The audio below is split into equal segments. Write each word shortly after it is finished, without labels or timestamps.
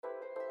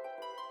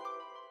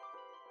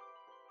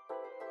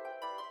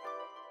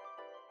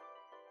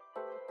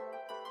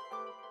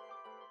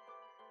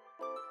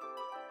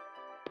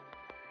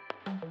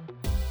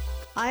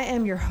I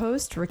am your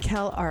host,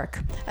 Raquel Ark,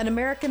 an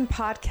American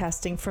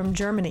podcasting from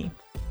Germany,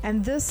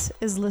 and this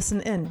is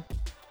Listen In.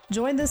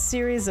 Join this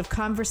series of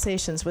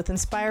conversations with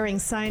inspiring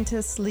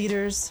scientists,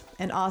 leaders,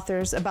 and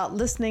authors about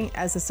listening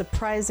as a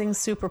surprising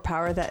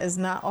superpower that is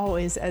not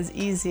always as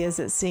easy as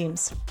it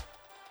seems.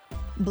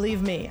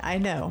 Believe me, I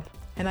know,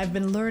 and I've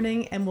been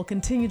learning and will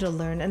continue to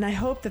learn, and I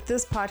hope that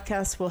this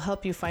podcast will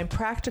help you find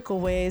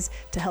practical ways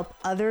to help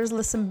others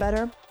listen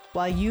better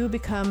while you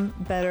become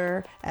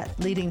better at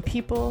leading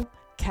people,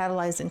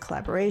 catalyzing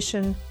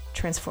collaboration,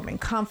 transforming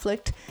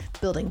conflict,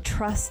 building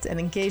trust and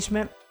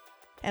engagement.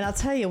 And I'll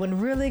tell you, when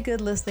really good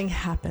listening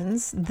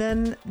happens,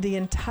 then the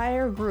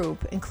entire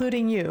group,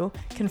 including you,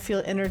 can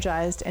feel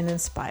energized and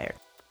inspired.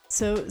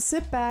 So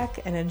sit back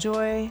and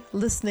enjoy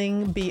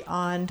listening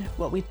beyond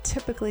what we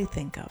typically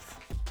think of.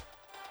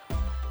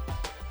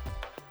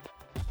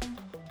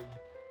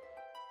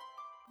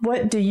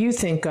 What do you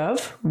think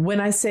of when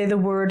I say the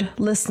word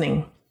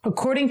listening?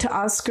 According to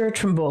Oscar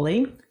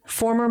Trimboli,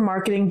 former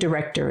marketing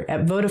director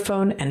at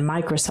Vodafone and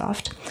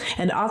Microsoft,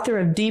 and author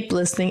of Deep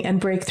Listening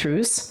and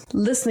Breakthroughs,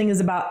 listening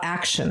is about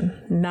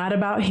action, not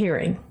about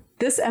hearing.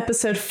 This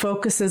episode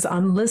focuses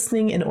on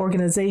listening in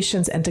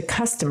organizations and to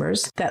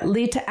customers that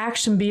lead to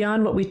action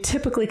beyond what we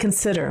typically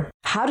consider.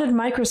 How did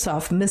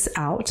Microsoft miss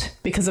out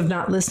because of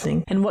not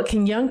listening? And what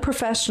can young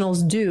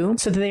professionals do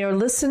so that they are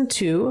listened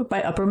to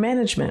by upper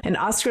management? In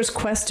Oscar's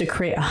quest to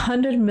create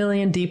 100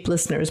 million deep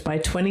listeners by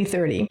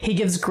 2030, he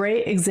gives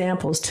great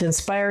examples to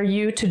inspire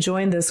you to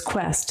join this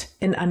quest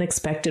in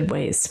unexpected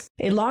ways.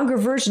 A longer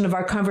version of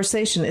our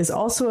conversation is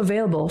also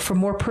available for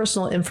more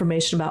personal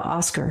information about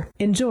Oscar.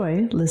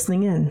 Enjoy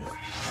listening in.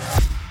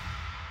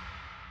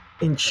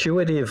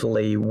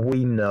 Intuitively,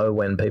 we know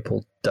when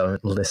people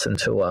don't listen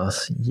to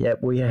us,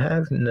 yet we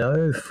have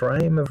no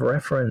frame of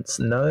reference,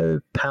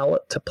 no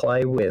palette to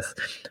play with,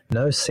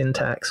 no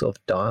syntax of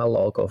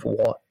dialogue of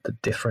what the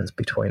difference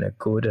between a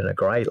good and a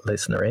great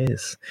listener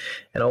is.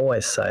 And I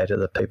always say to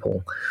the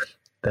people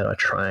that I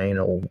train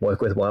or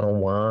work with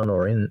one-on-one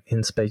or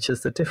in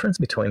speeches, the difference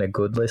between a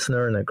good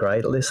listener and a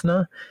great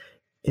listener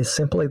is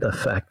simply the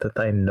fact that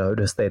they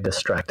notice they're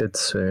distracted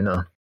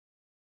sooner.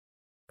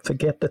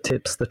 Forget the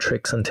tips, the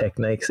tricks and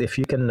techniques. If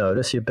you can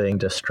notice you're being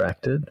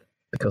distracted,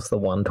 because the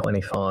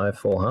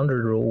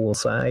 125-400 rule will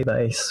say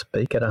they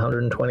speak at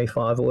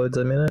 125 words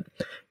a minute,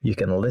 you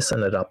can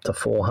listen at up to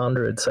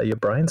 400, so your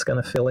brain's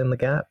going to fill in the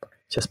gap.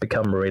 Just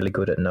become really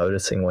good at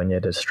noticing when you're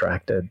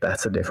distracted.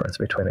 That's the difference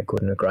between a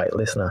good and a great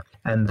listener.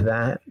 And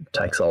that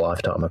takes a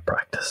lifetime of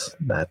practice.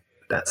 That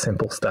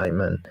simple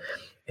statement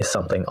is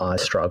something I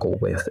struggle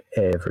with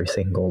every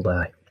single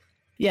day.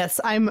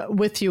 Yes, I'm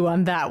with you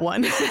on that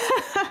one.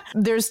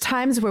 There's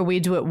times where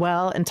we do it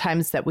well and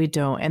times that we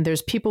don't. And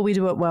there's people we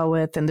do it well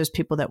with and there's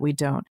people that we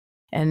don't.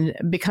 And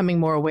becoming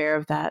more aware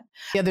of that.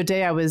 The other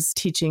day I was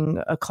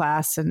teaching a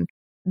class, and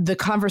the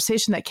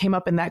conversation that came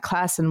up in that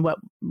class and what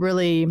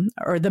really,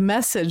 or the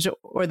message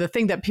or the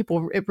thing that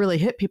it really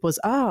hit people is,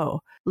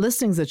 oh,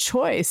 listening's a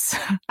choice.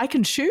 I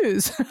can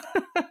choose.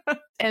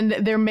 And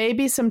there may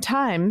be some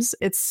times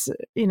it's,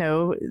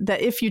 that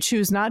if you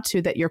choose not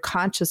to, that you're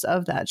conscious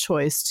of that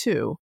choice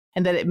too.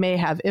 And that it may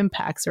have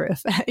impacts or,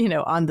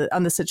 on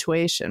the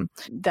situation.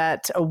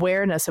 That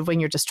awareness of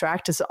when you're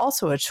distracted is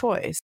also a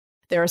choice.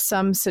 There are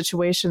some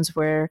situations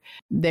where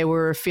they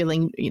were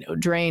feeling,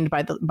 drained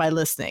by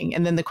listening.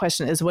 And then the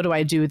question is, what do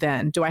I do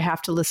then? Do I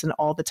have to listen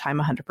all the time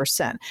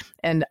 100%?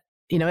 And,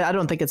 I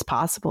don't think it's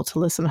possible to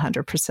listen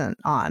 100%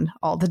 on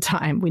all the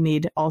time. We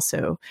need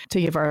also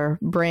to give our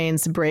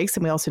brains breaks,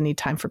 and we also need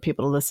time for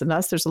people to listen to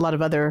us. There's a lot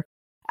of other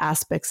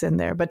aspects in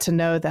there, but to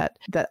know that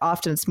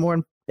often it's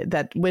more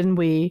that when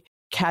we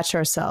catch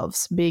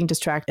ourselves being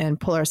distracted and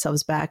pull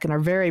ourselves back and are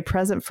very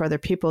present for other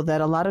people, that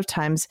a lot of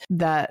times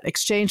that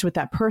exchange with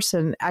that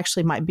person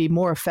actually might be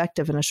more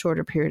effective in a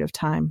shorter period of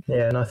time.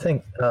 Yeah, and I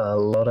think a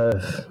lot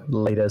of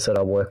leaders that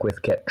I work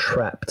with get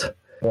trapped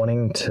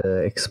wanting to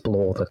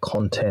explore the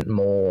content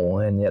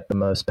more, and yet the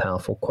most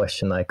powerful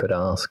question they could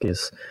ask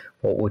is,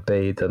 what would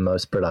be the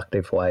most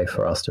productive way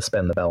for us to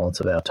spend the balance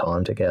of our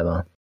time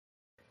together?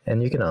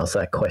 And you can ask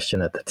that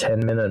question at the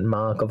 10-minute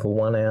mark of a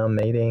 1-hour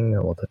meeting,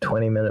 or the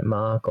 20-minute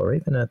mark, or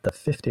even at the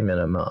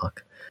 50-minute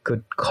mark. A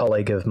good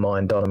colleague of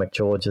mine, Donna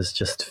McGeorge, has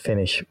just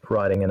finished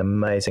writing an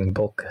amazing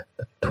book,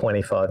 The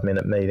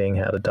 25-Minute Meeting,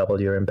 How to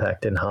Double Your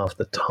Impact in Half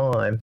the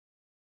Time.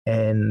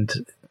 And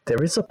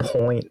there is a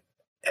point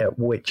at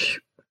which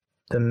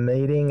the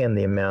meeting and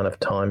the amount of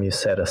time you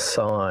set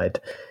aside,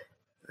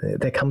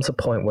 there comes a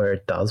point where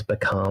it does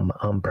become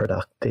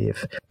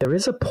unproductive. There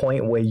is a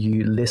point where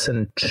you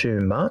listen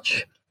too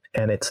much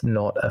and it's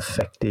not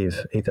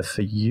effective either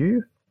for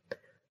you,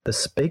 the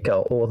speaker,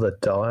 or the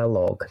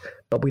dialogue.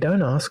 But we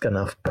don't ask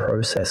enough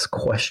process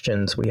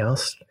questions. We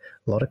ask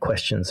a lot of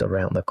questions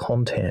around the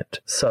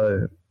content.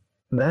 So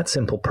that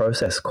simple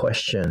process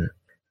question,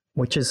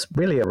 which is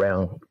really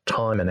around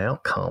time and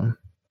outcome,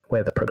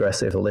 where the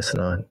progressive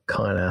listener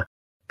kind of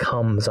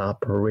comes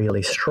up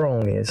really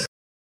strong, is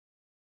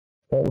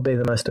what would be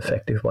the most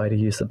effective way to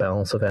use the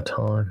balance of our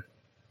time?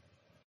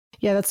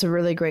 Yeah, that's a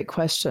really great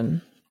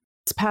question.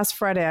 This past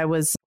Friday, I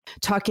was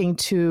talking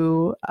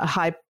to a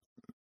high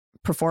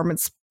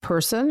performance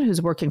person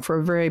who's working for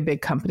a very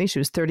big company. She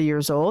was 30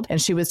 years old,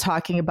 and she was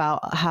talking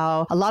about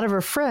how a lot of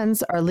her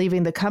friends are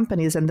leaving the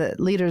companies, and the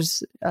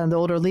leaders, the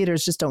older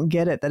leaders, just don't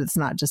get it, that it's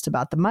not just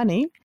about the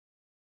money.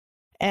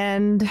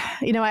 And,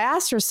 I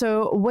asked her,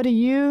 so what do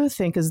you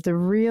think is the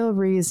real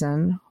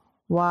reason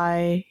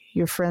why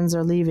your friends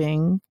are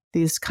leaving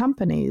these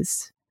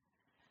companies?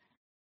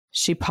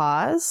 She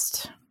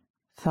paused,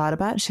 thought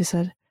about it. She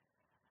said,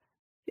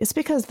 it's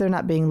because they're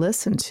not being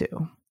listened to.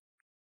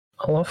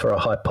 I'll offer a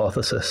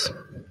hypothesis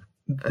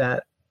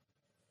that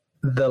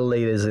the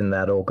leaders in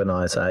that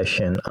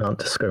organisation aren't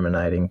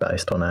discriminating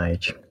based on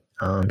age.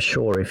 I'm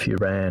sure if you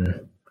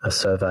ran a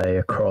survey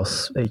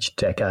across each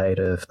decade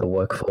of the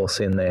workforce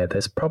in there,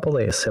 there's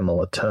probably a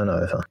similar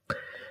turnover.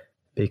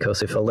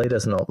 Because if a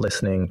leader's not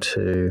listening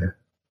to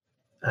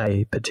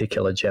a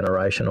particular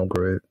generational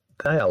group,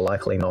 they are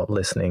likely not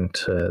listening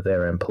to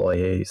their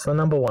employees. The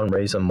number one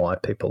reason why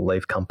people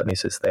leave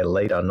companies is their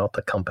leader, not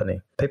the company.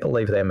 People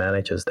leave their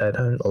managers. They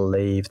don't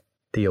leave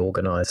the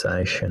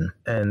organisation.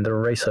 And the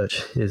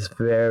research is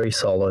very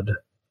solid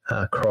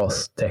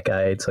across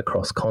decades,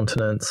 across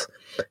continents,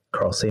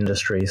 across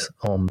industries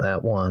on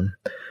that one.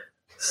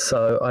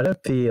 So I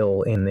don't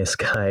feel in this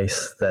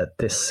case that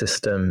this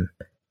system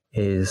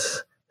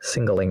is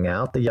singling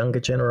out the younger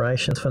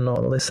generations for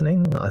not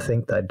listening. I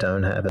think they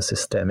don't have a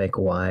systemic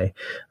way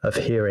of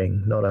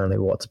hearing not only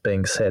what's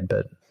being said,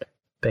 but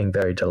being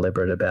very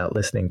deliberate about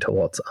listening to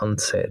what's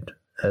unsaid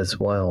as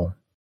well.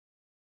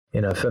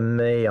 For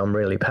me, I'm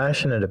really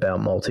passionate about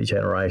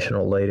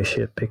multi-generational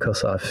leadership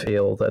because I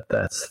feel that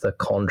that's the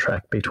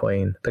contract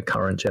between the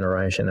current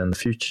generation and the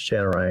future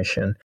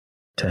generation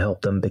to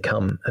help them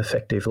become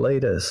effective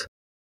leaders.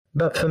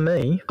 But for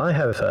me, I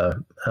have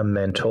a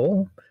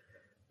mentor.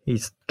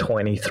 He's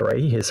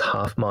 23, he's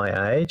half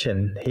my age,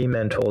 and he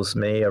mentors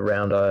me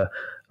around a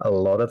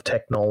lot of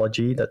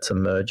technology that's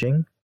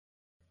emerging.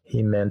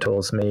 He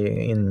mentors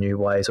me in new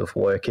ways of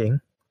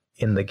working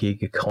in the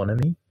gig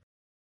economy.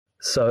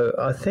 So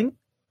I think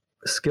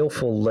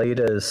skillful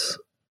leaders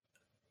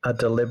are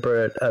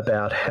deliberate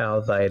about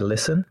how they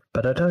listen,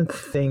 but I don't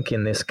think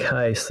in this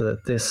case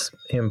that this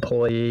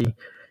employee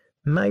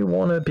may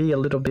want to be a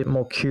little bit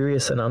more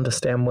curious and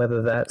understand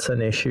whether that's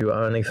an issue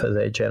only for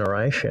their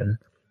generation,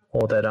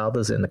 or that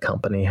others in the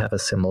company have a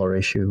similar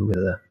issue with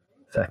the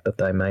fact that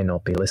they may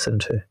not be listened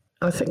to.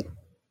 I think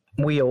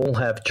we all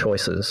have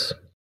choices.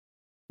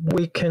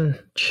 We can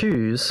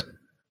choose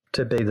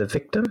to be the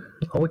victim,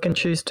 or we can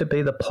choose to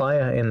be the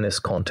player in this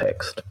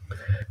context.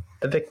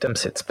 The victim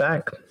sits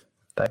back,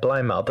 they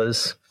blame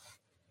others,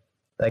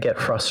 they get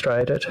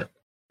frustrated,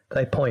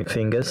 they point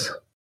fingers,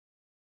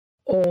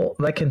 or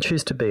they can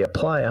choose to be a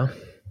player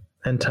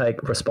and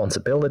take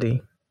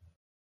responsibility.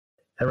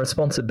 And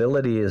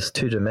responsibility is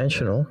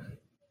two-dimensional.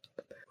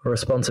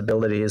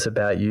 Responsibility is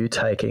about you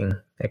taking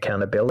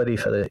accountability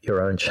for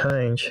your own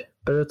change,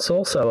 but it's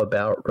also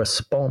about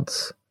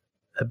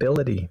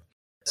responsibility.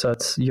 So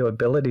it's your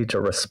ability to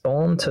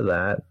respond to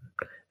that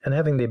and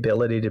having the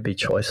ability to be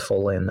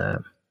choiceful in that.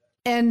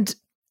 And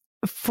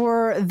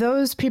for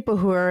those people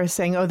who are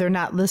saying, oh, they're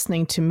not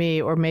listening to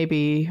me, or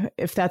maybe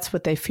if that's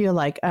what they feel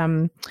like,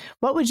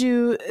 what would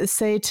you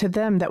say to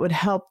them that would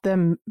help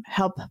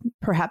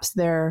perhaps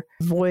their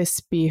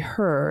voice be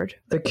heard?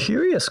 The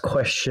curious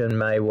question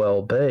may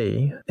well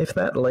be, if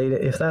that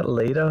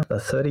leader, the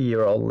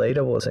 30-year-old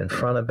leader was in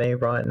front of me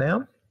right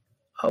now,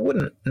 I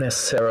wouldn't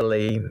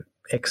necessarily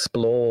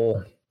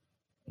explore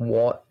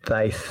what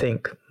they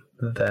think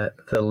that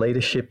the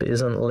leadership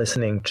isn't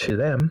listening to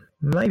them.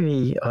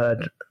 Maybe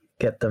I'd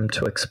get them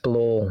to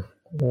explore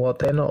what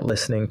they're not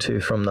listening to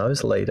from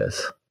those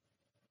leaders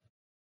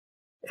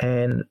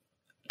and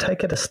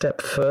take it a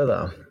step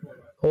further.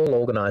 All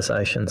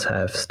organisations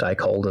have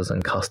stakeholders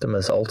and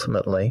customers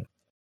ultimately.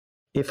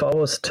 If I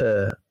was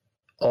to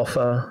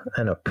offer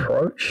an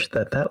approach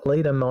that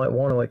leader might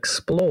want to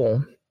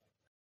explore,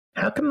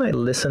 how can they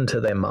listen to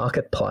their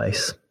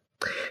marketplace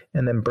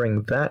and then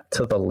bring that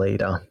to the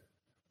leader?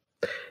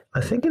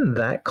 I think in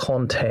that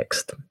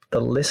context,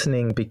 the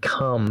listening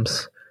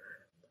becomes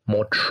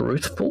more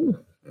truthful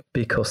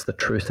because the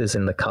truth is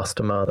in the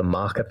customer, the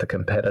market, the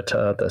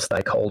competitor, the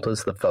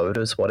stakeholders, the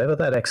voters, whatever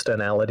that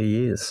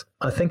externality is.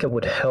 I think it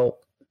would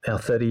help our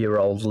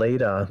 30-year-old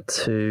leader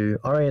to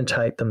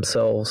orientate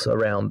themselves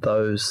around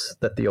those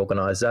that the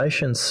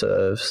organisation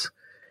serves,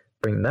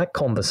 bring that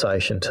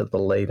conversation to the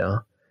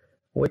leader,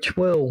 which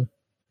will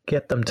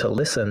get them to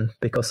listen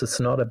because it's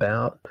not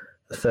about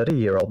the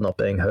 30-year-old not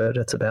being heard,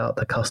 it's about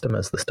the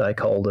customers, the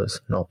stakeholders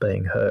not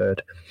being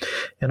heard.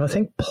 And I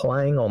think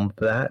playing on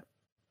that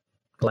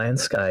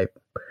landscape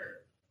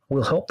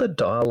will help the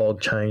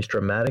dialogue change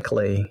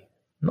dramatically,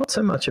 not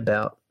so much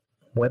about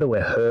whether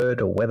we're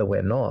heard or whether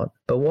we're not,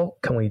 but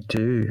what can we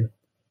do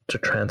to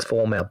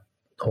transform our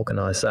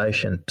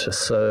organisation to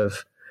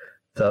serve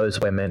those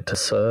we're meant to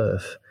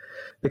serve.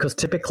 Because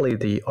typically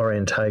the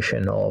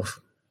orientation of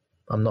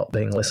I'm not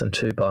being listened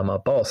to by my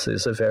boss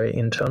is a very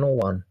internal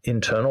one,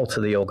 internal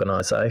to the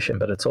organization,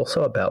 but it's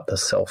also about the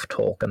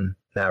self-talk and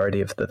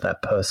narrative that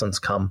that person's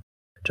come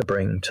to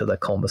bring to the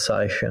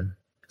conversation.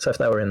 So if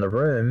they were in the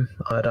room,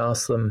 I'd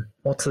ask them,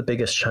 what's the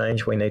biggest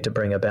change we need to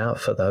bring about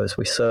for those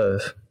we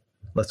serve?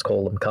 Let's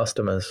call them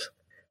customers.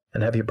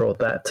 And have you brought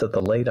that to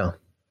the leader?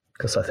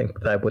 Because I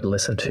think they would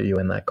listen to you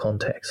in that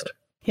context.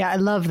 Yeah, I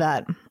love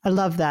that. I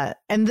love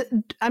that.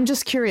 And I'm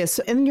just curious,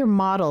 in your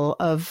model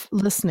of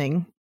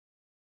listening,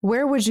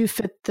 where would you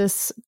fit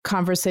this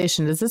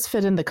conversation? Does this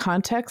fit in the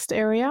context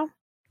area?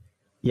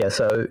 Yeah,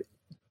 so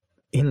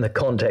in the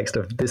context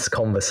of this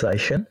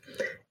conversation,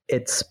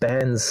 it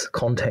spans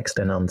context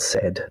and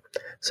unsaid.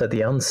 So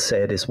the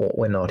unsaid is what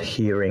we're not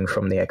hearing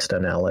from the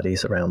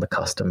externalities around the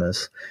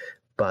customers,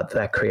 but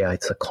that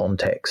creates a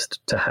context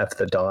to have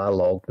the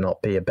dialogue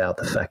not be about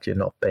the fact you're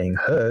not being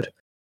heard,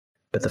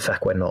 but the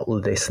fact we're not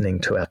listening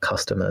to our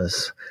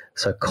customers.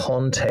 So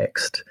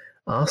context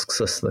asks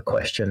us the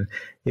question,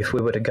 if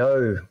we were to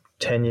go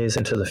 10 years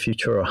into the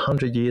future or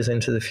 100 years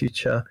into the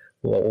future,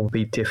 what will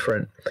be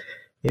different?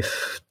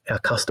 If our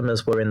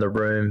customers were in the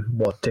room,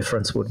 what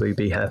difference would we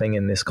be having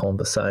in this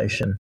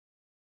conversation?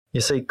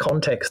 You see,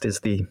 context is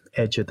the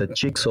edge of the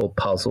jigsaw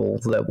puzzle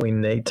that we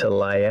need to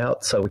lay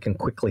out so we can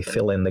quickly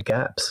fill in the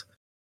gaps.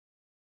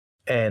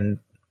 And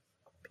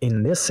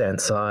in this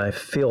sense, I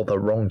feel the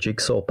wrong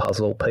jigsaw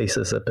puzzle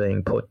pieces are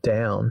being put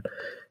down,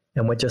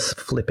 and we're just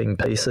flipping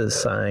pieces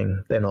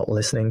saying they're not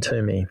listening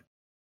to me.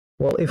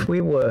 Well, if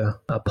we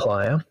were a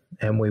player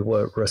and we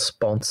were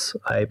response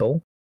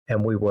able,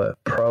 and we were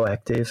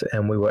proactive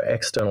and we were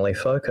externally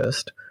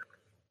focused,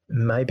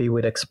 maybe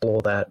we'd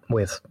explore that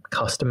with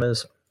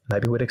customers,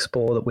 maybe we'd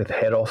explore it with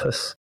head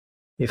office.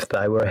 If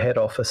they were a head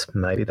office,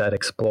 maybe they'd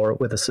explore it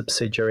with a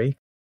subsidiary.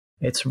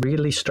 It's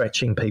really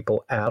stretching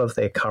people out of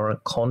their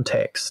current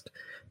context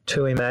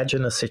to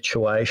imagine a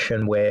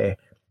situation where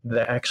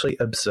they're actually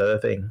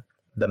observing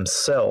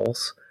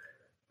themselves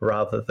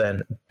rather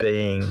than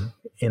being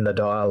in the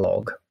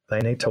dialogue. They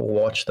need to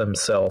watch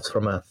themselves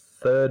from a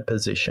third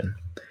position.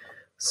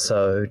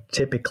 So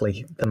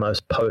typically the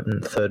most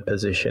potent third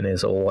position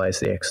is always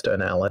the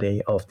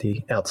externality of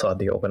the outside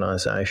the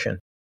organisation.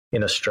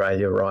 In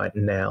Australia right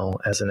now,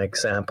 as an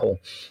example,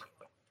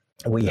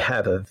 we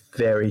have a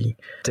very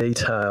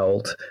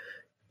detailed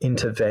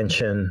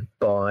intervention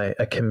by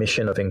a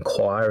commission of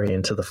inquiry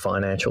into the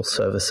financial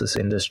services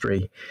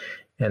industry,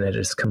 and it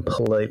has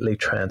completely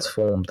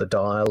transformed the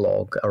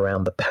dialogue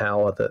around the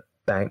power that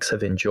banks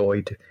have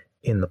enjoyed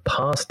in the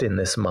past in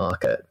this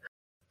market.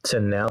 So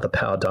now the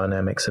power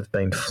dynamics have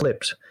been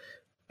flipped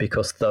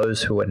because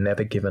those who were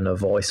never given a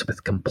voice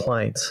with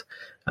complaints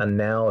are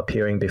now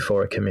appearing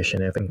before a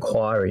commission of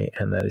inquiry,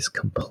 and that is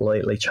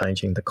completely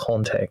changing the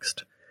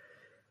context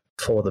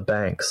for the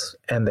banks,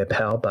 and their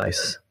power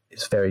base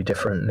is very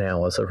different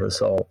now as a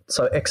result.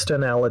 So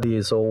externality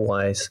is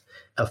always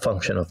a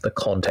function of the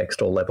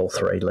context or level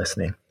 3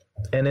 listening.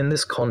 And in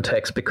this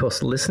context,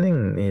 because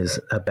listening is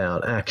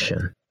about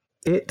action,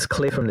 it's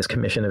clear from this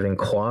commission of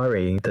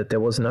inquiry that there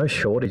was no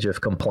shortage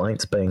of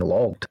complaints being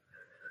logged.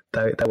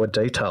 They were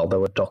detailed. There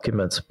were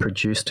documents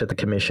produced to the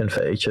commission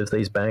for each of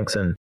these banks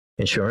and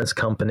insurance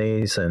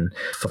companies and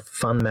for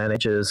fund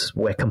managers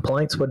where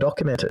complaints were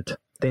documented.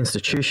 The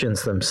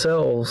institutions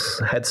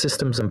themselves had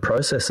systems and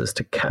processes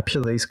to capture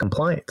these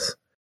complaints,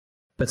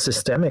 but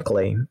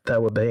systemically they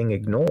were being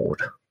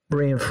ignored.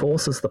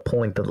 Reinforces the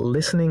point that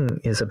listening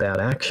is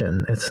about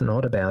action. It's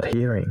not about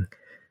hearing.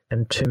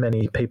 And too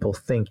many people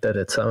think that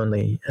it's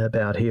only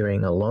about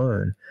hearing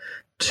alone.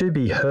 To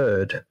be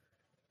heard,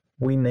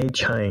 we need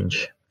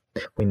change.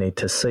 We need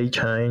to see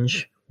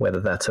change, whether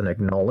that's an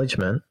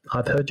acknowledgement,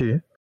 I've heard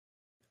you,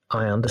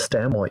 I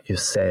understand what you've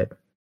said,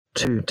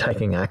 to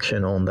taking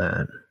action on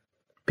that,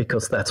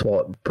 because that's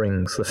what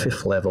brings the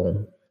 5th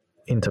level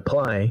into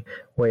play,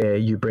 where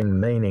you bring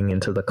meaning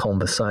into the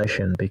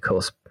conversation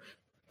because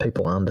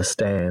people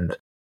understand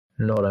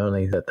not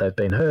only that they've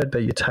been heard,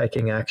 but you're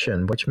taking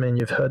action, which means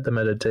you've heard them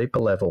at a deeper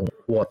level,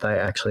 what they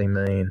actually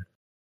mean.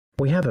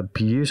 We have a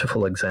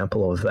beautiful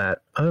example of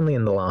that only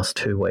in the last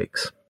 2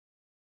 weeks.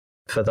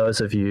 For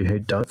those of you who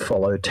don't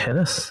follow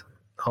tennis,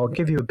 I'll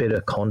give you a bit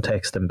of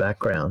context and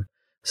background.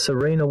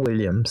 Serena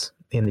Williams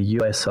in the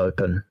US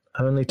Open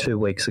only 2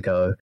 weeks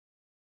ago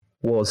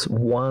was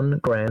 1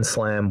 Grand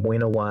Slam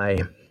win away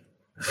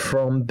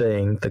from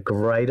being the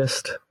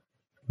greatest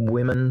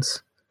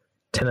women's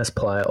tennis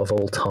player of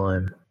all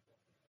time.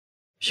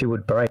 She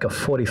would break a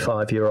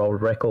 45-year-old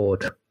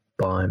record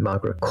by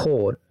Margaret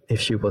Court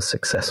if she was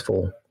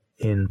successful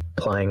in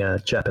playing a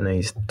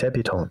Japanese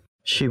debutante.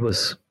 She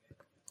was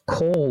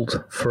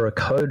called for a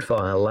code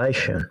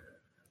violation,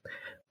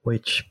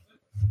 which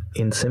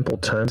in simple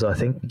terms I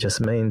think just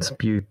means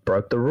you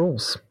broke the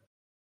rules.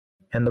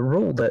 And the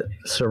rule that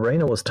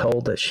Serena was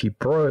told that she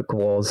broke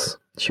was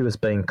she was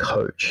being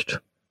coached.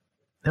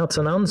 Now, it's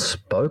an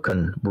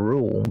unspoken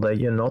rule that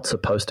you're not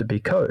supposed to be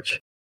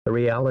coached. The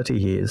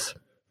reality is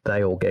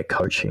they all get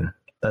coaching.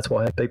 That's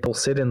why people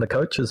sit in the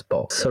coach's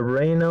box.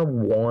 Serena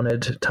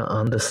wanted to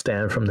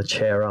understand from the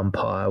chair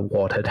umpire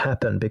what had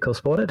happened,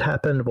 because what had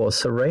happened was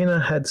Serena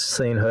had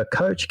seen her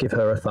coach give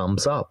her a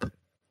thumbs up.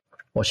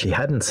 What she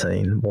hadn't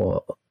seen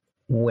was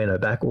when her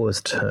back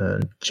was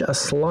turned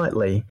just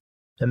slightly,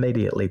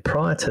 immediately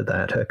prior to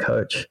that, her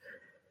coach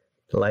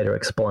later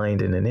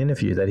explained in an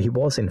interview that he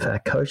was in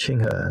fact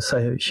coaching her.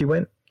 So she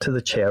went to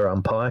the chair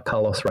umpire,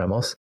 Carlos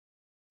Ramos,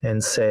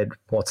 and said,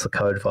 "What's the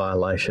code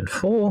violation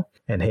for?"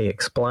 And he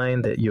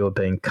explained that you were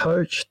being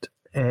coached,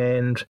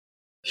 and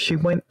she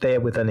went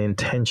there with an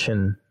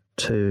intention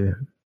to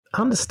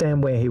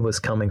understand where he was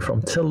coming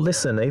from, to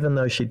listen, even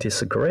though she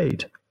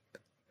disagreed.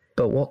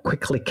 But what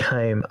quickly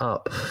came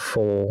up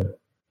for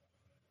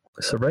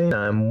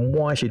Serena and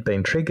why she'd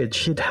been triggered,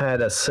 she'd had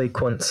a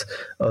sequence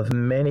of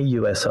many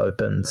US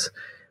Opens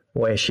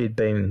where she'd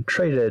been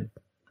treated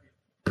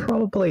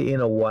probably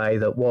in a way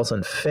that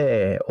wasn't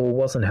fair or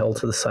wasn't held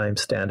to the same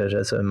standard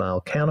as her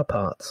male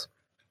counterparts.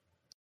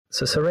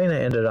 So Serena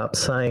ended up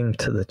saying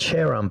to the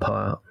chair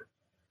umpire,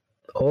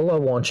 "All I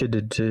want you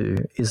to do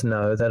is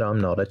know that I'm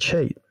not a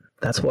cheat."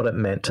 That's what it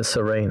meant to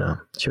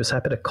Serena. She was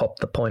happy to cop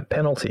the point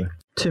penalty.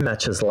 2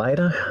 matches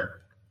later,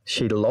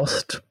 she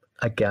lost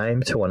a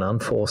game to an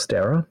unforced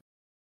error.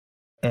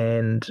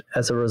 And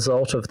as a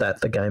result of that,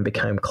 the game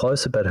became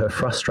closer, but her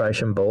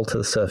frustration balled to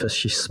the surface.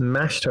 She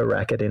smashed her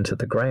racket into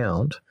the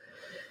ground,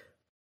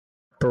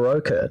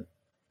 broke it,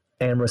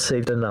 and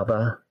received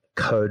another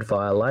code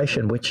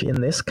violation, which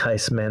in this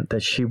case meant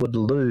that she would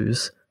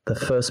lose the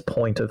first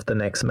point of the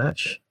next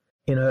match.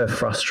 In her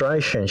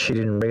frustration, she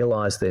didn't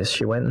realize this.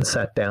 She went and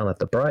sat down at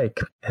the break,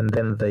 and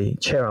then the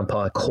chair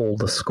umpire called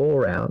the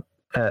score out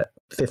at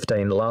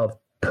 15-love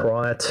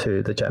prior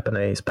to the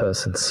Japanese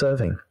person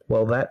serving.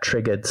 Well, that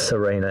triggered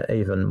Serena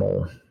even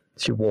more.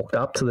 She walked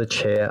up to the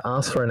chair,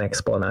 asked for an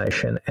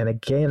explanation, and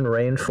again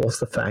reinforced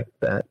the fact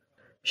that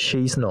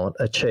she's not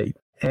a cheat.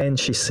 And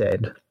she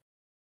said,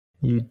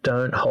 "You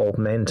don't hold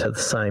men to the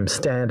same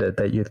standard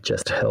that you've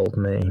just held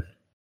me."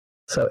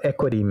 So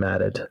equity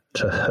mattered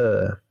to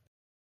her.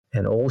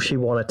 And all she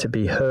wanted to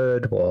be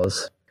heard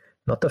was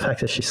not the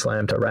fact that she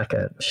slammed her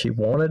racket. She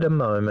wanted a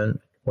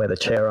moment where the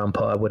chair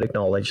umpire would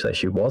acknowledge that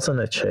she wasn't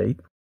a cheat,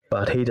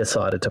 but he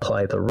decided to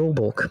play the rule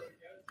book.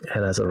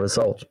 And as a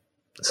result,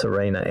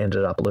 Serena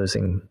ended up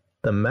losing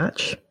the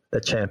match,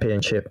 the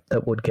championship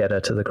that would get her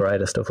to the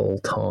greatest of all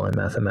time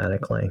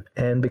mathematically.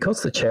 And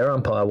because the chair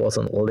umpire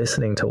wasn't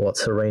listening to what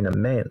Serena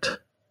meant,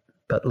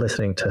 but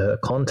listening to her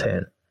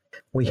content,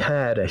 we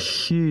had a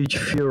huge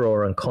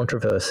furor and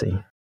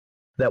controversy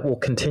that will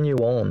continue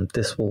on.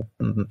 This will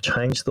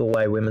change the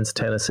way women's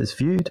tennis is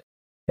viewed.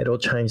 It will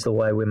change the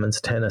way women's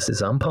tennis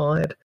is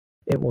umpired.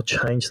 It will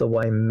change the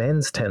way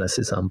men's tennis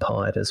is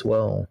umpired as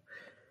well.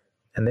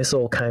 And this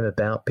all came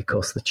about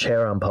because the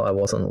chair umpire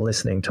wasn't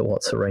listening to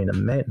what Serena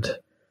meant,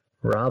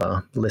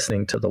 rather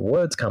listening to the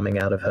words coming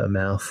out of her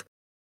mouth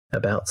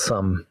about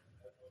some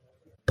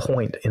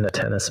point in a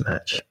tennis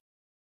match.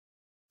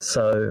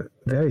 So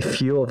very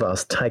few of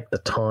us take the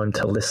time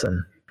to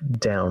listen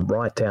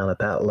right down at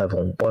that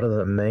level. What does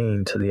it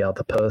mean to the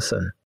other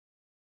person?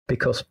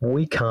 Because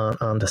we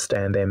can't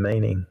understand their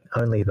meaning.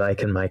 Only they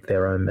can make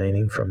their own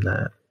meaning from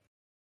that.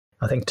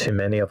 I think too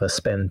many of us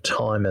spend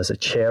time as a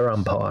chair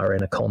umpire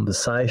in a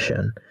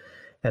conversation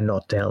and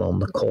not down on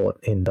the court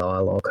in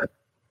dialogue.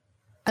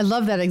 I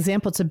love that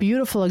example. It's a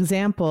beautiful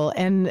example.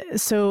 And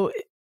so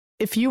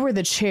if you were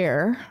the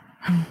chair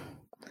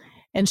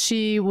and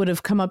she would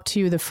have come up to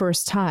you the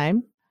first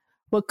time,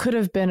 what could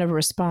have been a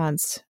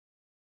response?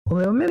 Well,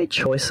 there were many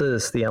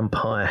choices the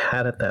umpire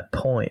had at that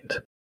point.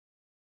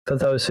 For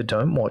those who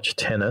don't watch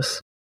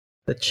tennis,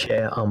 the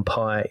chair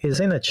umpire is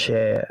in a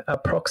chair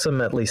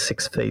approximately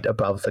 6 feet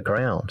above the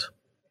ground.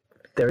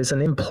 There is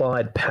an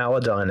implied power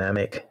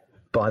dynamic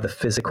by the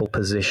physical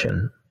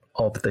position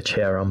of the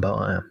chair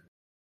umpire.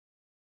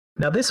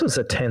 Now, this was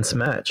a tense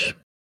match.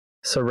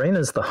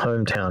 Serena's the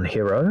hometown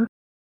hero,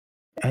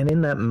 and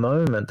in that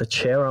moment, the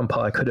chair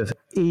umpire could have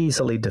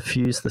easily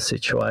diffused the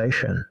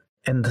situation.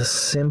 And the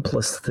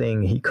simplest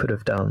thing he could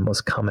have done was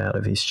come out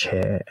of his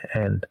chair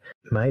and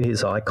made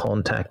his eye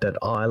contact at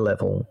eye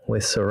level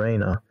with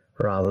Serena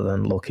rather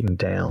than looking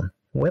down.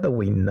 Whether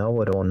we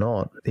know it or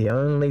not, the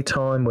only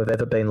time we've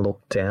ever been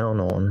looked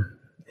down on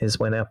is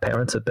when our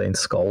parents have been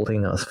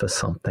scolding us for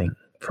something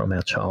from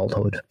our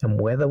childhood. And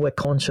whether we're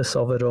conscious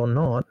of it or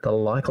not, the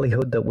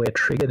likelihood that we're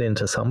triggered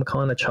into some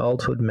kind of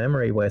childhood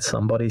memory where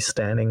somebody's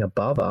standing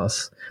above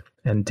us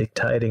and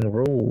dictating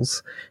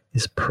rules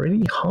is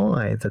pretty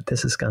high that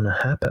this is going to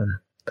happen.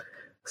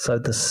 So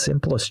the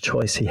simplest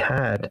choice he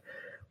had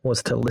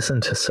was to listen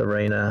to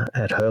Serena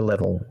at her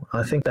level.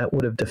 I think that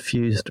would have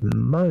diffused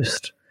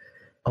most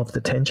of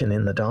the tension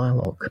in the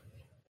dialogue.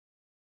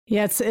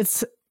 Yeah,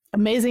 it's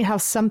amazing how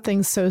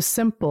something so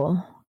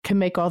simple can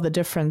make all the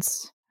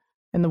difference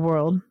in the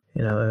world.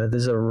 You know,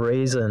 there's a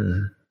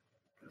reason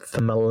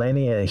for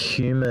millennia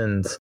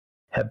humans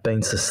have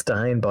been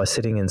sustained by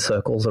sitting in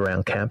circles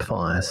around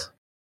campfires.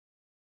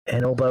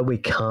 And although we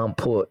can't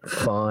put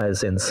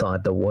fires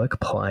inside the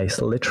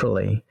workplace,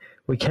 literally,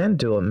 We can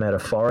do it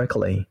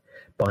metaphorically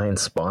by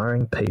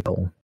inspiring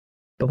people,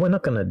 but we're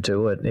not going to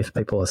do it if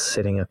people are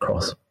sitting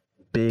across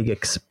big,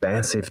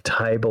 expansive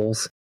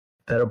tables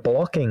that are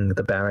blocking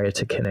the barrier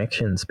to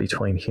connections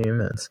between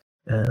humans.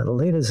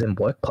 Leaders in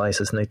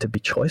workplaces need to be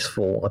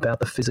choiceful about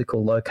the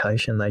physical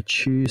location they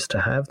choose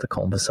to have the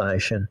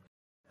conversation,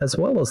 as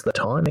well as the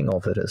timing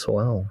of it as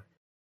well.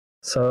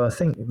 So I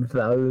think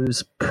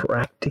those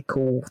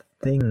practical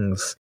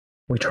things,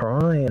 we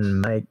try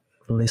and make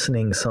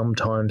listening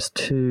sometimes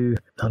too,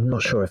 I'm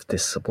not sure if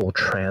this will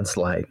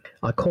translate.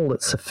 I call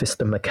it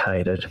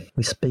sophisticated.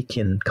 We speak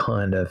in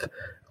kind of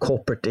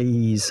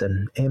corporate-ese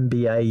and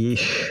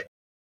MBA-ish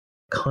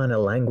kind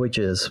of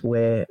languages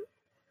where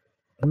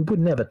we would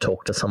never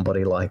talk to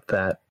somebody like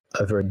that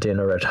over a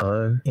dinner at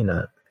home, in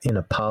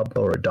a pub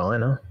or a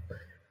diner.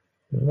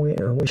 We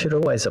should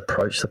always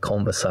approach the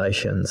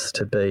conversations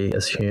to be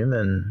as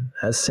human,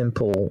 as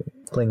simple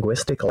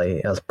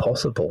linguistically as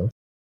possible,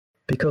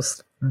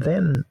 because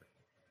then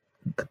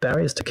the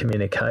barriers to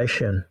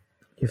communication,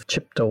 you've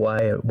chipped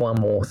away at one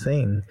more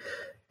thing,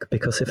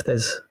 because if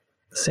there's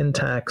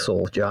syntax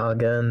or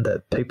jargon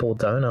that people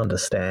don't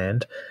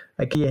understand,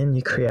 again,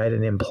 you create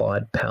an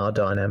implied power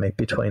dynamic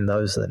between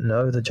those that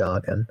know the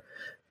jargon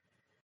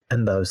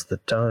and those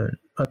that don't.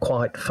 Are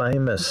quite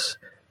famous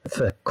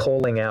for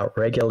calling out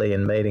regularly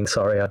in meetings,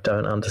 sorry, I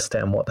don't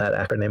understand what that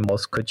acronym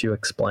was. Could you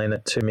explain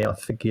it to me?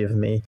 Forgive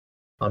me.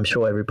 I'm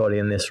sure everybody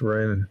in this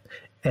room.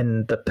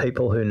 And the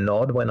people who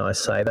nod when I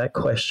say that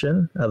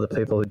question are the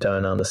people who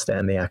don't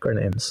understand the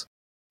acronyms.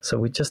 So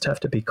we just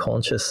have to be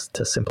conscious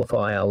to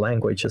simplify our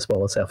language as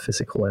well as our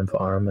physical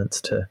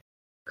environments to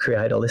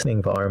create a listening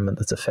environment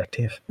that's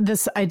effective.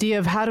 This idea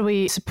of how do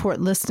we support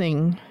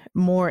listening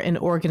more in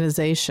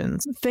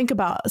organizations? Think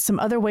about some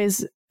other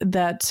ways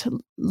that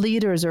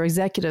leaders or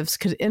executives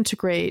could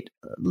integrate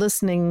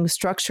listening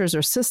structures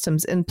or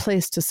systems in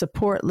place to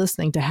support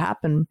listening to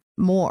happen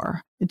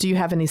more. Do you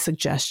have any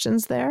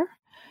suggestions there?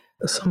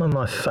 Some of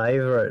my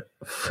favorite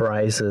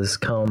phrases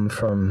come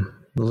from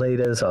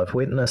leaders I've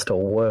witnessed or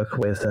worked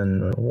with,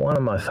 and one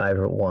of my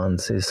favorite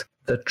ones is,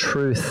 the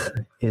truth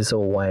is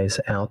always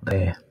out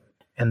there.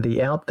 And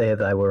the out there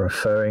they were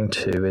referring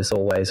to is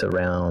always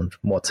around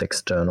what's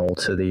external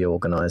to the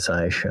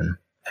organization.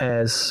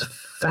 As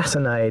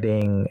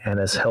fascinating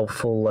and as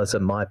helpful as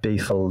it might be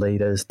for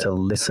leaders to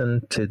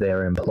listen to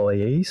their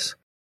employees,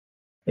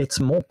 it's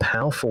more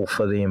powerful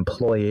for the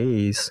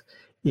employees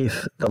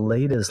if the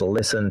leaders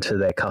listen to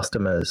their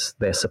customers,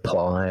 their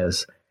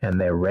suppliers,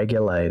 and their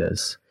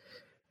regulators.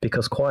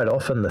 Because quite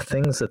often the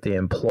things that the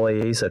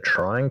employees are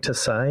trying to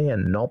say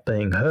and not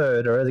being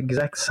heard are the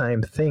exact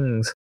same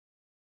things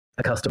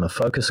a customer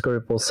focus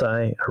group will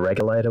say, a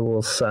regulator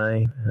will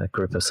say, a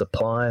group of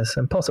suppliers,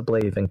 and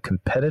possibly even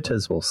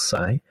competitors will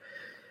say.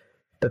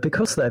 But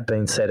because they've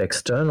been said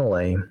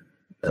externally,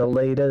 the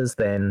leaders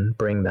then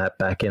bring that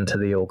back into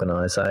the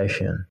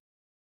organization.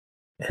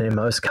 And in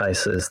most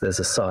cases, there's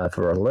a sigh of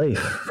relief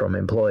from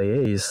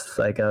employees.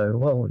 They go,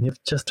 well,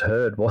 you've just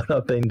heard what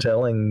I've been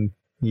telling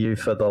you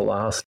for the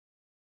last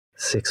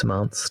 6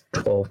 months,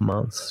 12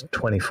 months,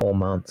 24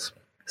 months.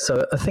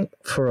 So I think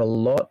for a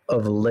lot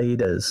of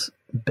leaders,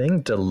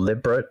 being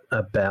deliberate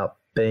about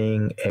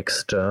being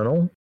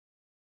external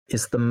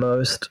is the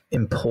most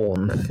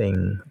important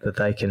thing that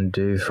they can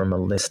do from a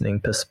listening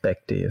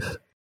perspective.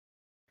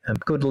 And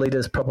good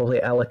leaders probably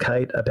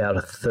allocate about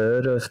a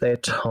third of their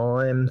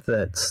time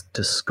that's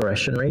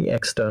discretionary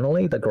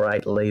externally. The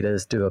great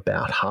leaders do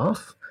about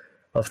half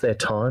of their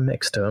time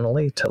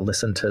externally to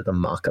listen to the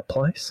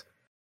marketplace.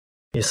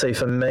 You see,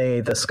 for me,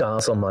 the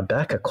scars on my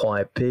back are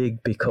quite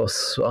big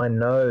because I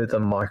know the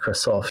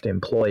Microsoft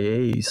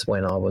employees,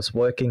 when I was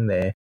working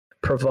there,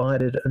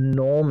 provided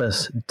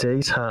enormous,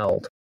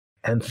 detailed,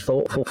 and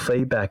thoughtful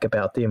feedback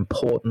about the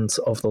importance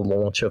of the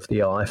launch of the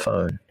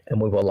iPhone. And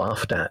we were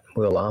laughed at.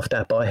 We were laughed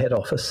at by head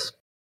office.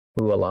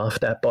 We were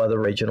laughed at by the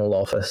regional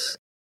office.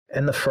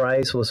 And the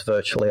phrase was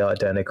virtually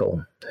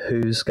identical.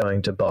 Who's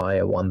going to buy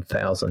a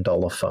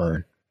 $1,000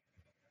 phone?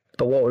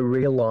 But what we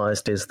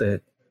realized is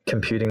that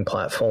computing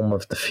platform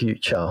of the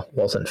future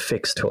wasn't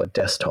fixed to a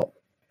desktop.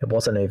 It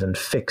wasn't even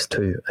fixed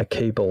to a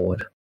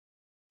keyboard.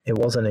 It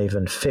wasn't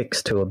even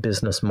fixed to a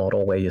business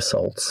model where you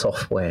sold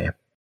software.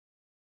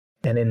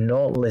 And in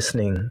not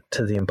listening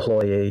to the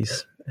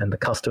employees and the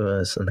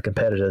customers and the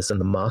competitors in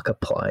the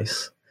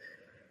marketplace,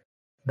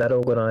 that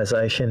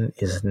organization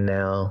is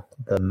now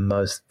the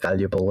most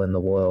valuable in the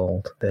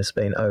world. There's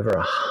been over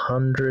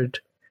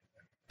 100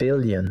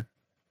 billion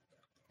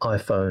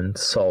iPhones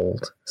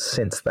sold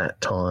since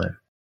that time.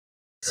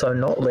 So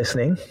not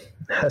listening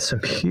has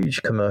some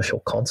huge commercial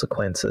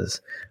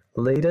consequences.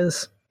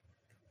 Leaders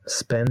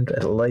spend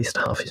at least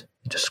half your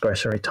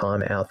discretionary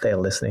time out there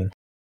listening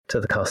to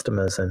the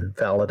customers and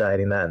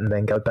validating that, and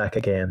then go back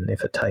again.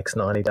 If it takes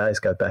 90 days,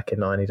 go back in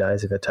 90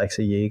 days. If it takes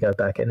a year, go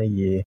back in a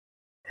year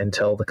and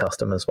tell the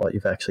customers what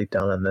you've actually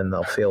done, and then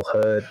they'll feel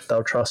heard,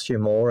 they'll trust you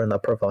more, and they'll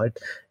provide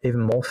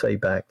even more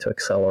feedback to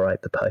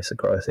accelerate the pace of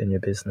growth in your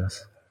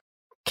business.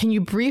 Can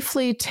you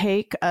briefly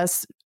take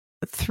us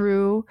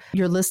through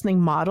your listening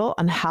model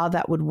on how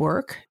that would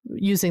work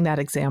using that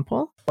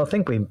example? I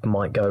think we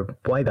might go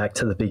way back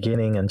to the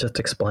beginning and just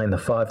explain the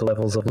 5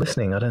 levels of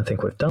listening. I don't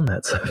think we've done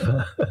that so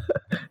far.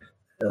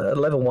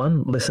 Level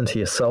 1, listen to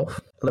yourself.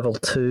 Level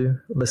 2,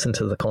 listen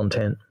to the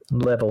content.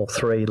 Level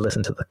 3,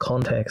 listen to the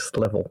context.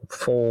 Level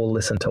 4,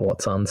 listen to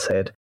what's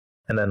unsaid.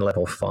 And then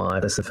level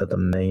 5, listen for the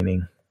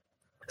meaning.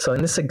 So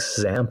in this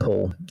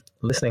example,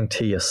 listening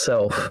to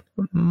yourself,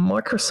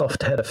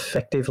 Microsoft had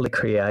effectively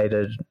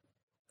created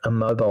a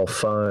mobile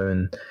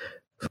phone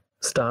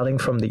starting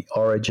from the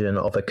origin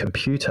of a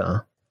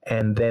computer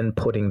and then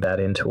putting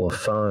that into a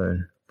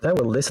phone. They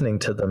were listening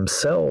to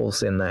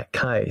themselves in that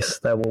case.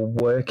 They were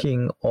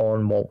working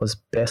on what was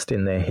best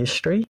in their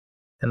history,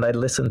 and they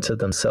listened to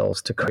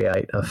themselves to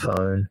create a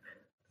phone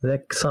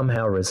that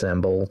somehow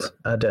resembled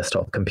a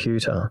desktop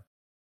computer.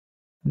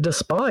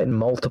 Despite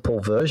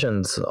multiple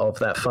versions of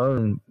that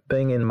phone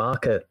being in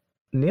market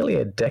nearly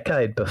a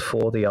decade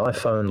before the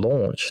iPhone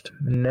launched,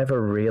 never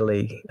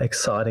really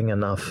exciting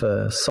enough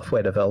for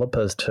software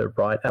developers to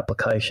write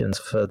applications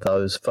for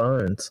those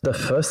phones. The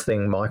first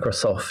thing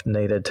Microsoft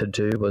needed to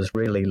do was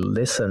really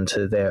listen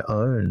to their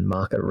own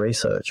market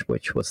research,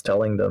 which was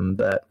telling them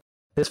that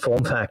this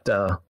form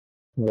factor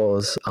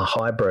was a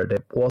hybrid.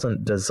 It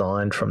wasn't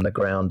designed from the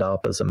ground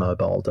up as a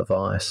mobile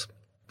device.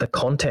 The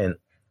content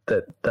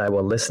that they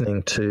were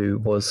listening to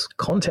was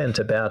content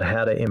about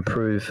how to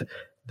improve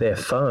their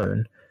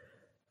phone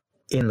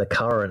in the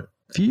current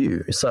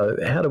view. So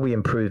how do we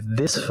improve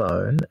this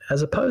phone,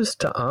 as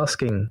opposed to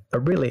asking a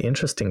really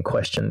interesting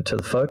question to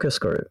the focus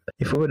group?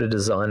 If we were to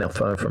design our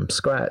phone from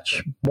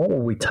scratch, what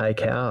would we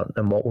take out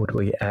and what would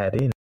we add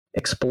in?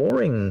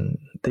 Exploring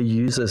the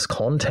user's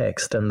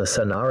context and the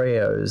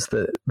scenarios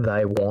that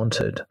they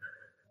wanted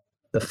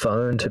the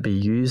phone to be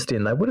used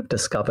in, they would have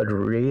discovered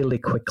really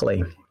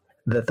quickly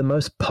that the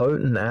most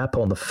potent app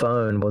on the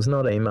phone was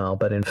not email,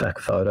 but in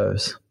fact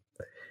photos.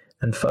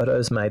 And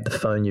photos made the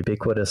phone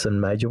ubiquitous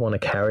and made you want to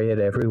carry it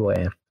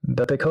everywhere.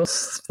 But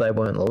because they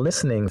weren't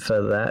listening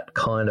for that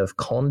kind of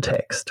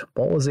context,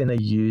 what was in a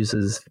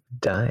user's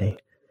day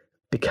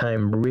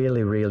became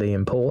really, really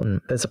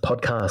important. There's a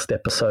podcast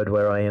episode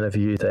where I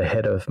interview the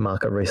head of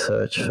market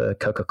research for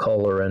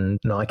Coca-Cola and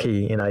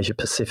Nike in Asia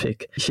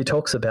Pacific. She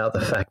talks about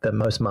the fact that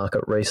most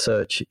market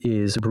research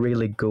is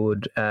really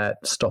good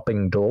at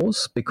stopping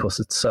doors because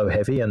it's so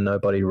heavy and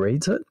nobody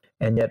reads it.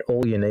 And yet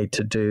all you need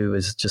to do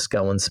is just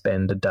go and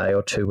spend a day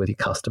or two with your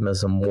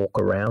customers and walk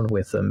around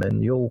with them,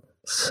 and you'll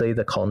see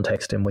the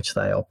context in which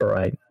they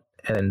operate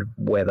and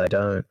where they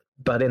don't.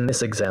 But in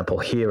this example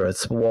here,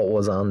 it's what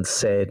was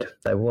unsaid.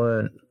 They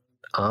weren't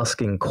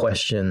asking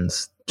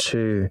questions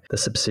to the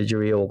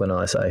subsidiary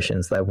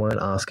organizations. They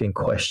weren't asking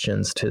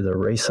questions to the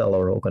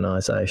reseller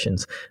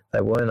organizations.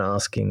 They weren't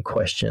asking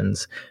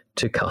questions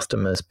to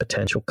customers,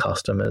 potential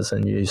customers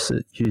and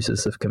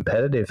users of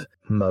competitive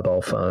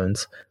mobile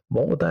phones.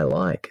 What would they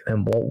like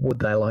and what would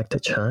they like to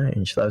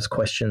change? Those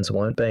questions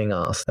weren't being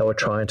asked. They were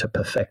trying to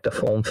perfect a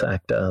form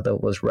factor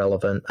that was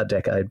relevant a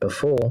decade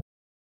before,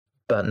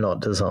 but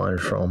not designed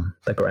from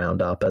the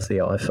ground up as the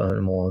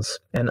iPhone was.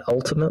 And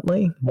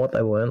ultimately, what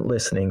they weren't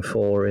listening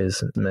for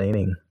is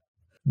meaning.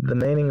 The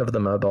meaning of the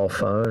mobile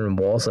phone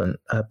wasn't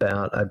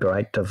about a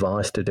great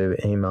device to do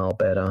email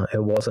better.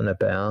 It wasn't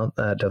about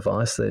a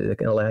device that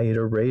can allow you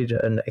to read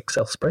an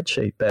Excel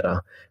spreadsheet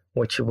better,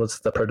 which was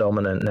the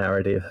predominant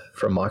narrative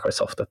from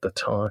Microsoft at the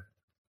time.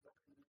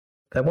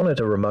 They wanted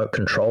a remote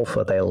control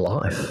for their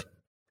life.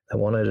 They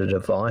wanted a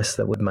device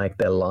that would make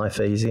their life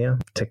easier,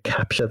 to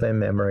capture their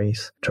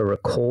memories, to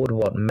record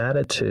what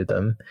mattered to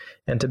them,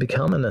 and to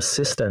become an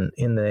assistant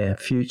in their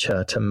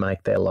future to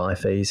make their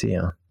life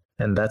easier.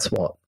 And that's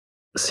what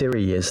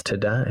Siri is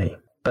today.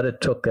 But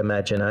it took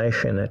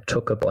imagination, it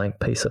took a blank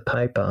piece of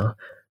paper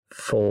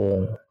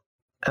for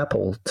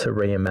Apple to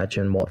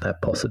reimagine what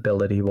that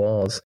possibility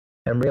was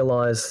and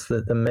realize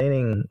that the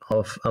meaning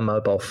of a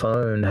mobile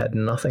phone had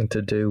nothing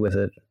to do with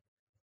it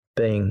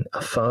being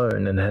a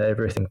phone and had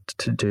everything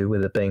to do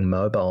with it being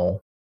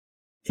mobile.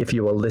 If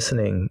you were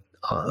listening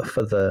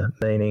for the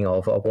meaning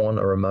of, I want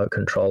a remote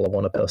control, I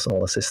want a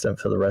personal assistant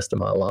for the rest of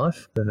my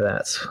life,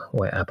 that's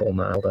where Apple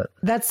nailed it.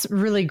 That's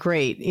really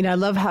great. I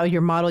love how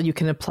your model, you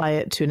can apply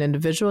it to an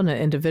individual in an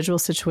individual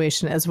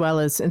situation, as well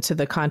as into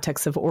the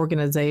context of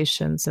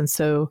organizations. And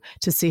so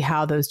to see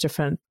how those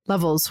different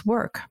levels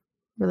work.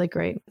 Really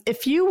great.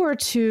 If you were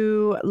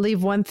to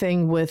leave one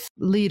thing with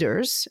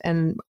leaders,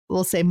 and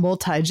we'll say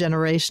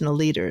multi-generational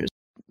leaders,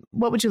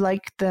 what would you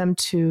like them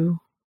to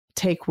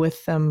take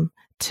with them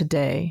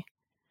today?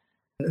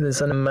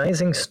 There's an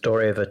amazing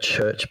story of a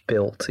church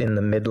built in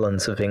the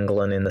Midlands of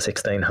England in the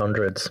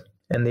 1600s,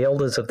 and the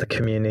elders of the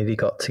community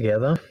got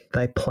together.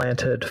 They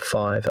planted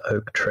 5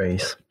 oak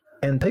trees.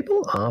 And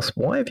people asked,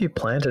 why have you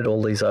planted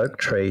all these oak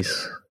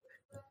trees?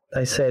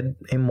 They said,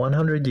 in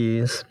 100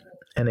 years,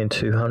 and in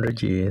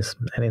 200 years,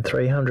 and in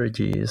 300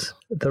 years,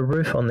 the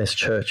roof on this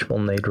church will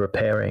need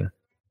repairing.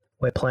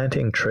 We're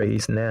planting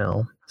trees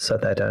now so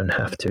they don't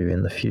have to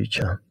in the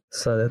future.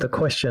 So the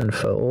question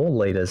for all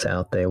leaders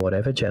out there,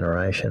 whatever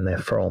generation they're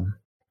from,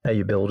 are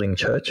you building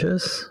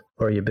churches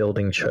or are you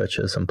building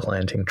churches and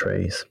planting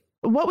trees?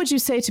 What would you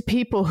say to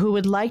people who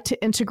would like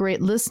to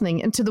integrate listening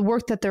into the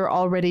work that they're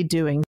already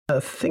doing?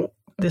 I think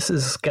this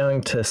is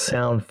going to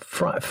sound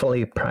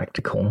frightfully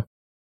practical,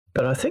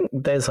 but I think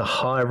there's a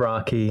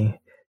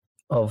hierarchy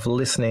of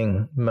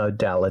listening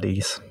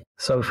modalities.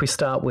 So if we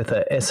start with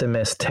a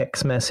SMS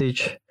text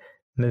message,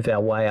 move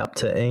our way up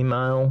to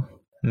email,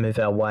 move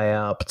our way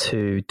up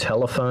to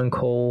telephone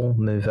call,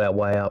 move our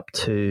way up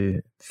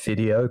to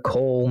video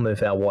call,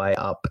 move our way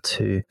up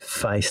to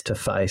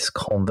face-to-face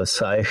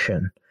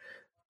conversation.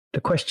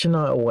 The question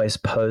I always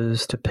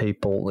pose to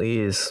people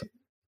is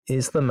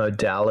the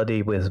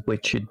modality with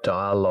which you're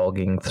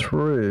dialoguing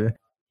through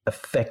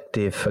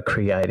effective for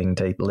creating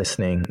deep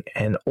listening?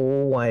 And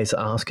always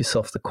ask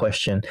yourself the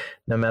question,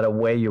 no matter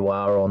where you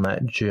are on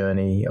that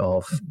journey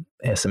of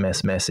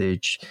SMS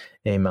message,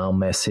 email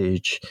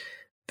message,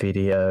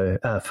 video,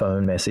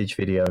 phone message,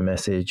 video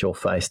message, or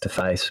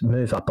face-to-face,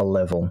 move up a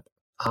level.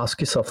 Ask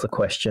yourself the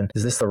question,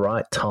 is this the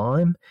right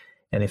time?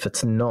 And if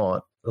it's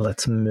not,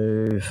 let's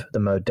move the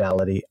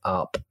modality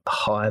up. The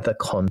higher the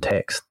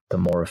context, the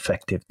more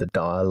effective the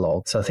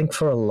dialogue. So I think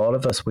for a lot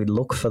of us, we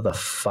look for the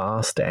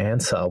fast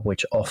answer,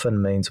 which often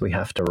means we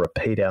have to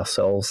repeat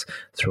ourselves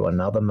through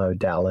another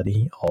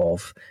modality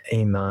of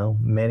email.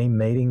 Many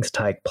meetings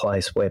take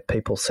place where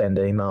people send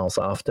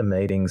emails after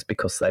meetings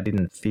because they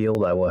didn't feel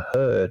they were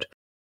heard.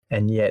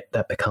 And yet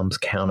that becomes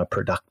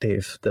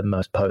counterproductive. The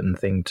most potent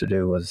thing to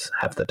do was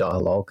have the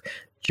dialogue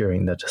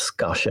during the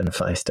discussion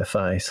face to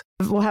face.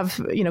 We'll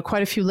have,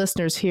 quite a few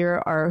listeners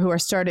here who are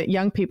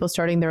young people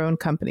starting their own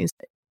companies.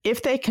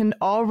 If they can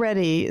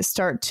already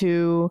start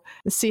to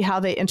see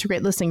how they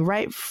integrate listening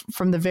right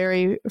from the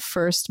very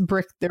first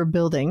brick they're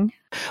building,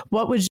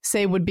 what would you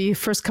say would be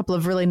first couple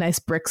of really nice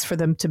bricks for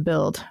them to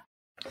build?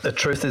 The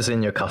truth is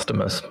in your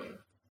customers.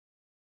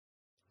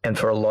 And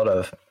for a lot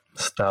of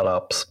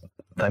startups,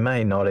 they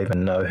may not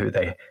even know who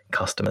their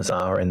customers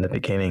are in the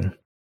beginning.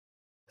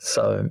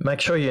 So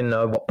make sure you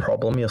know what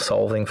problem you're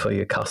solving for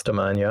your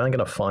customer, and you're only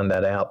going to find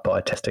that out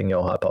by testing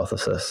your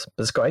hypothesis.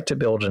 It's great to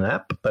build an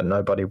app that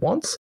nobody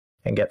wants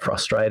and get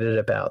frustrated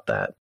about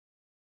that.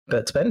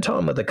 But spend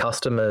time with the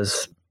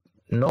customers,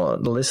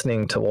 not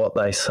listening to what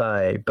they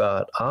say,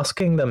 but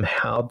asking them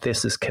how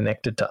this is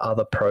connected to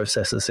other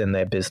processes in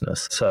their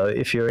business. So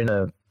if you're in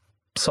a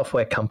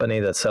software company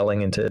that's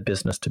selling into a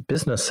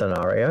business-to-business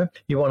scenario,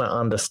 you want to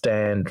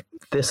understand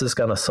this is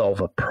going to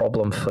solve a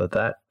problem for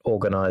that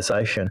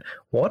organization.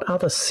 What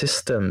other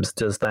systems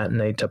does that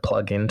need to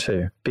plug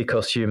into?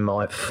 Because you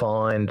might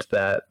find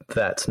that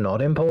that's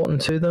not important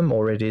to them,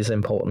 or it is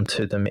important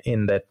to them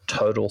in their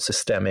total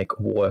systemic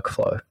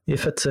workflow.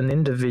 If it's an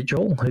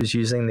individual who's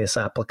using this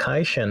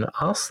application,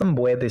 ask them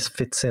where this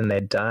fits in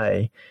their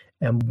day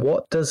and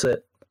what does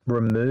it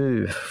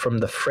remove from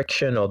the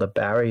friction or the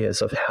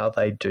barriers of how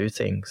they do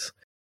things.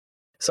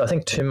 So I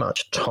think too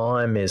much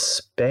time is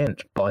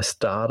spent by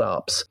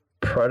startups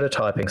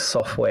prototyping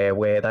software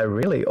where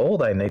all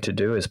they need to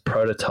do is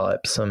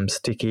prototype some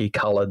sticky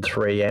colored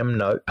 3M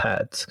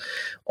notepads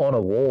on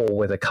a wall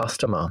with a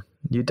customer.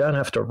 You don't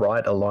have to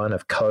write a line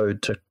of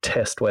code to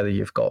test whether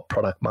you've got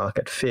product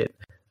market fit.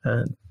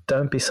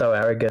 Don't be so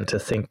arrogant to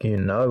think you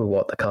know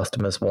what the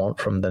customers want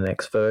from the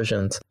next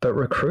versions, but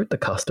recruit the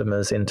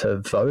customers into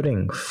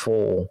voting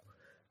for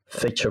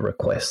feature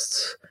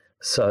requests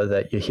so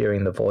that you're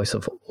hearing the voice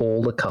of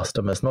all the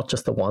customers, not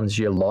just the ones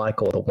you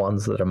like or the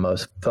ones that are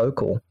most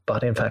vocal,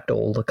 but in fact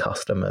all the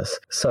customers.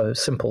 So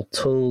simple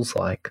tools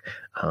like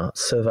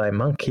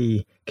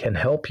SurveyMonkey can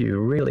help you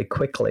really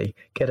quickly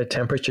get a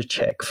temperature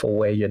check for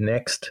where your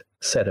next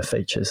set of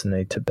features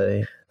need to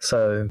be.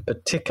 So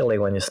particularly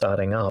when you're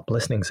starting up,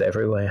 listening's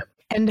everywhere.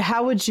 And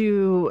how would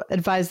you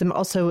advise them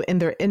also in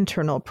their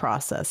internal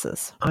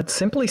processes? I'd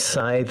simply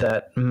say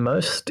that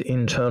most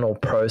internal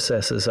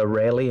processes are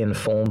rarely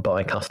informed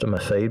by customer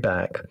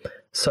feedback.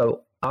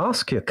 So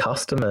ask your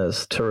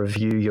customers to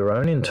review your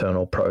own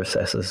internal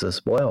processes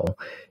as well.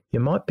 You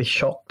might be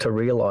shocked to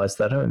realize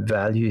they don't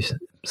value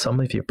some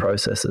of your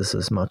processes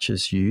as much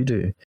as you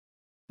do.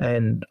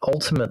 And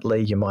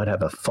ultimately, you might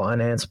have a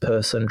finance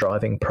person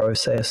driving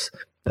process.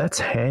 That's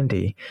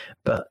handy,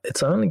 but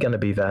it's only going to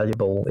be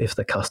valuable if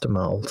the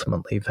customer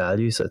ultimately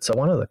values it. So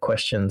one of the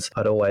questions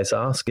I'd always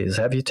ask is,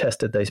 have you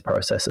tested these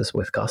processes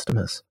with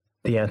customers?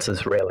 The answer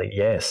is rarely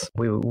yes.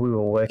 We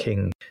were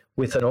working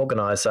with an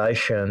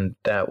organization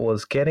that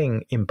was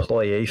getting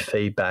employee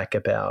feedback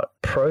about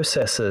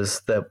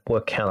processes that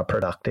were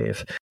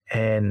counterproductive.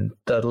 And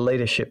the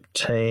leadership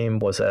team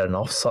was at an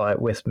offsite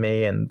with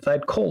me, and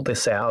they'd called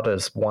this out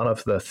as one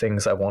of the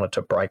things they wanted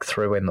to break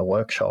through in the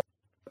workshop.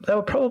 They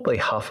were probably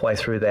halfway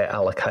through their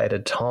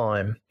allocated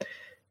time.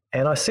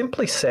 And I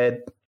simply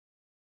said,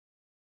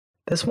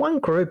 there's one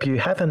group you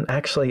haven't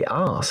actually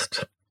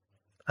asked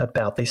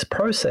about these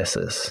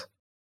processes.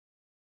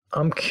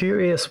 I'm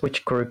curious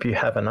which group you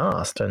haven't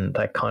asked. And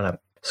they kind of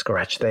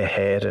scratched their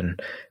head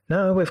and,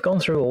 no, we've gone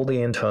through all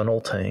the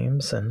internal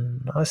teams.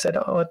 And I said,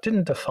 I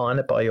didn't define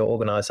it by your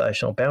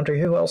organizational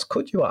boundary. Who else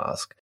could you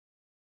ask?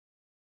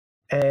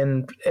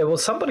 And it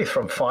was somebody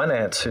from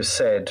finance who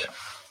said,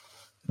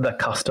 the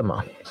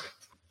customer.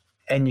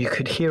 And you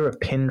could hear a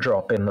pin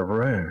drop in the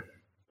room,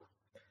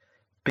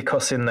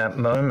 because in that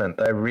moment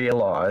they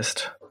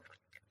realized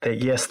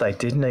that yes, they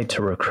did need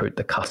to recruit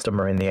the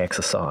customer in the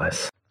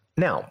exercise.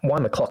 Now,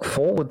 wind the clock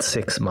forward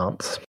 6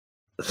 months,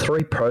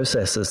 3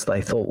 processes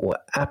they thought were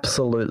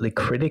absolutely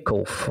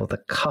critical for the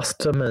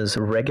customer's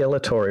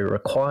regulatory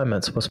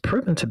requirements was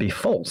proven to be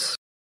false.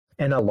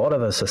 And a lot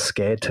of us are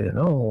scared to,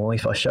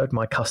 if I showed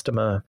my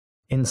customer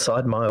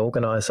inside my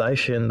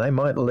organization, they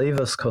might leave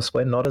us because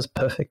we're not as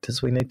perfect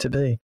as we need to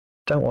be.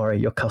 Don't worry,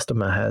 your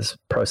customer has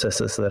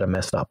processes that are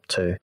messed up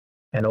too.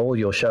 And all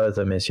you'll show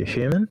them is you're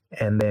human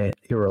and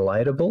you're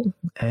relatable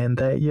and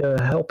that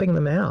you're helping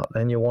them out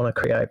and you want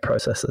to create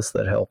processes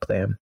that help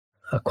them.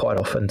 Quite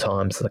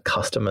oftentimes the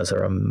customers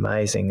are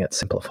amazing at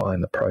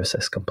simplifying the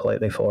process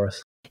completely for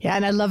us. Yeah,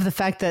 and I love the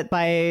fact that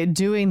by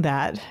doing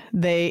that,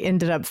 they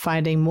ended up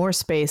finding more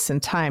space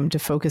and time to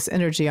focus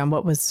energy on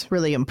what was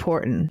really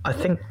important. I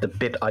think the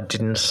bit I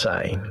didn't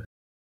say,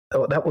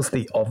 that was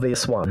the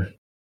obvious one.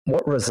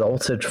 What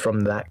resulted from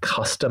that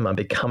customer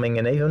becoming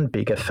an even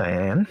bigger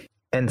fan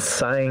and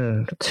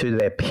saying to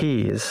their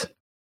peers,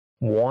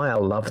 why I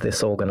love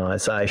this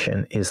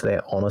organization is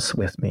they're honest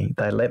with me.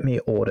 They let me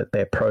audit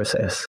their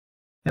process.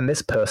 And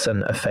this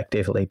person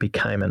effectively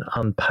became an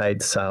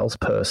unpaid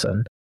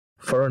salesperson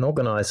for an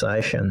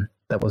organization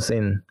that was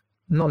in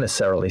not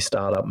necessarily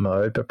startup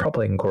mode, but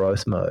probably in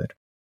growth mode.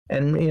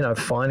 And,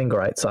 finding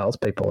great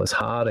salespeople is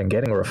hard and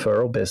getting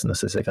referral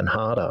business is even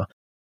harder.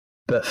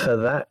 But for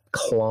that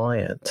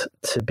client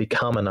to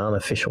become an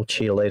unofficial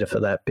cheerleader for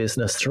that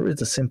business through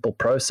the simple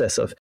process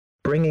of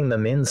bringing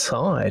them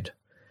inside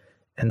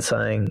and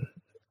saying,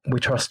 we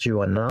trust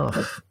you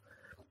enough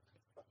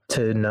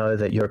to know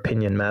that your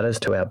opinion matters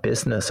to our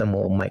business and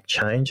we'll make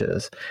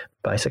changes,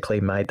 basically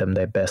made them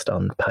their best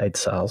unpaid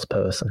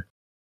salesperson.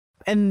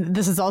 And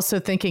this is also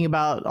thinking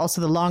about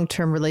also the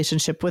long-term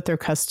relationship with their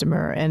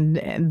customer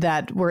and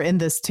that we're in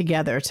this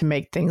together to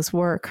make things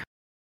work.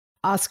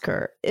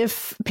 Oscar,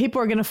 if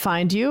people are going to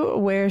find you,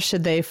 where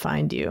should they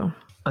find you?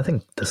 I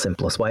think the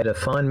simplest way to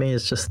find me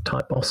is just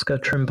type Oscar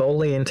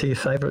Trimboli into your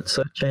favorite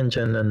search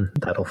engine and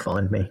that'll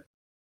find me.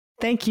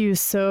 Thank you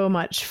so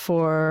much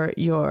for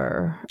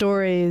your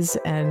stories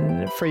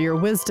and for your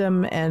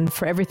wisdom and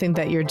for everything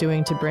that you're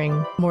doing to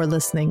bring more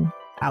listening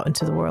out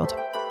into the world.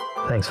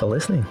 Thanks for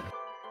listening.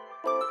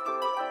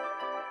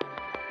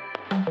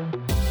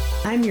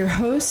 I'm your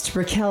host,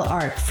 Raquel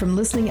Art from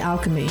Listening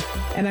Alchemy,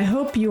 and I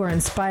hope you are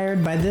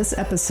inspired by this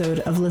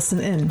episode of Listen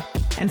In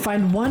and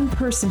find one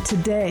person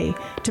today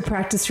to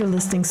practice your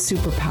listening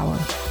superpower.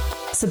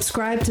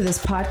 Subscribe to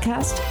this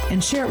podcast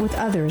and share it with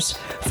others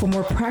for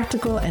more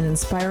practical and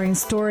inspiring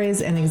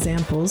stories and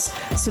examples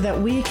so that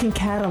we can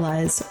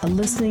catalyze a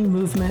listening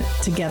movement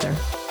together.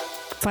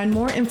 Find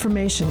more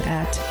information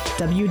at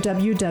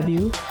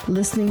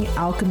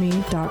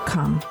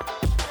www.listeningalchemy.com.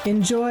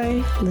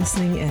 Enjoy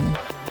listening in.